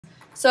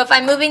So if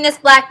I'm moving this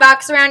black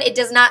box around, it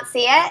does not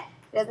see it.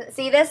 It doesn't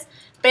see this.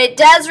 But it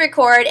does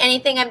record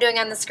anything I'm doing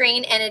on the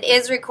screen, and it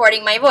is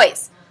recording my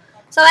voice.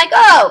 So like,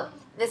 oh,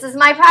 this is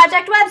my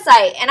project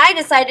website, and I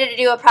decided to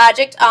do a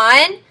project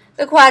on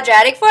the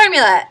quadratic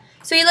formula.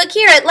 So you look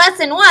here at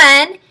lesson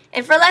 1,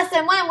 and for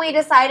lesson 1 we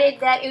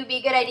decided that it would be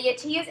a good idea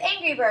to use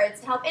Angry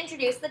Birds to help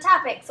introduce the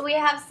topic. So we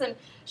have some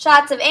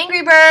shots of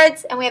Angry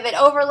Birds, and we have it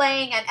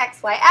overlaying on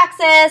XY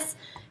axis,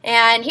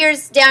 and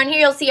down here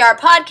you'll see our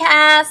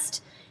podcast,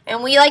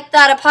 and we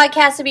thought a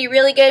podcast would be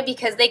really good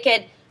because they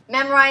could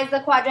memorize the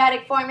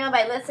quadratic formula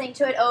by listening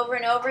to it over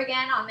and over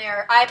again on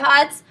their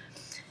iPods.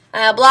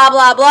 Blah,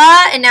 blah,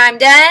 blah, and now I'm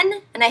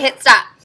done, and I hit stop.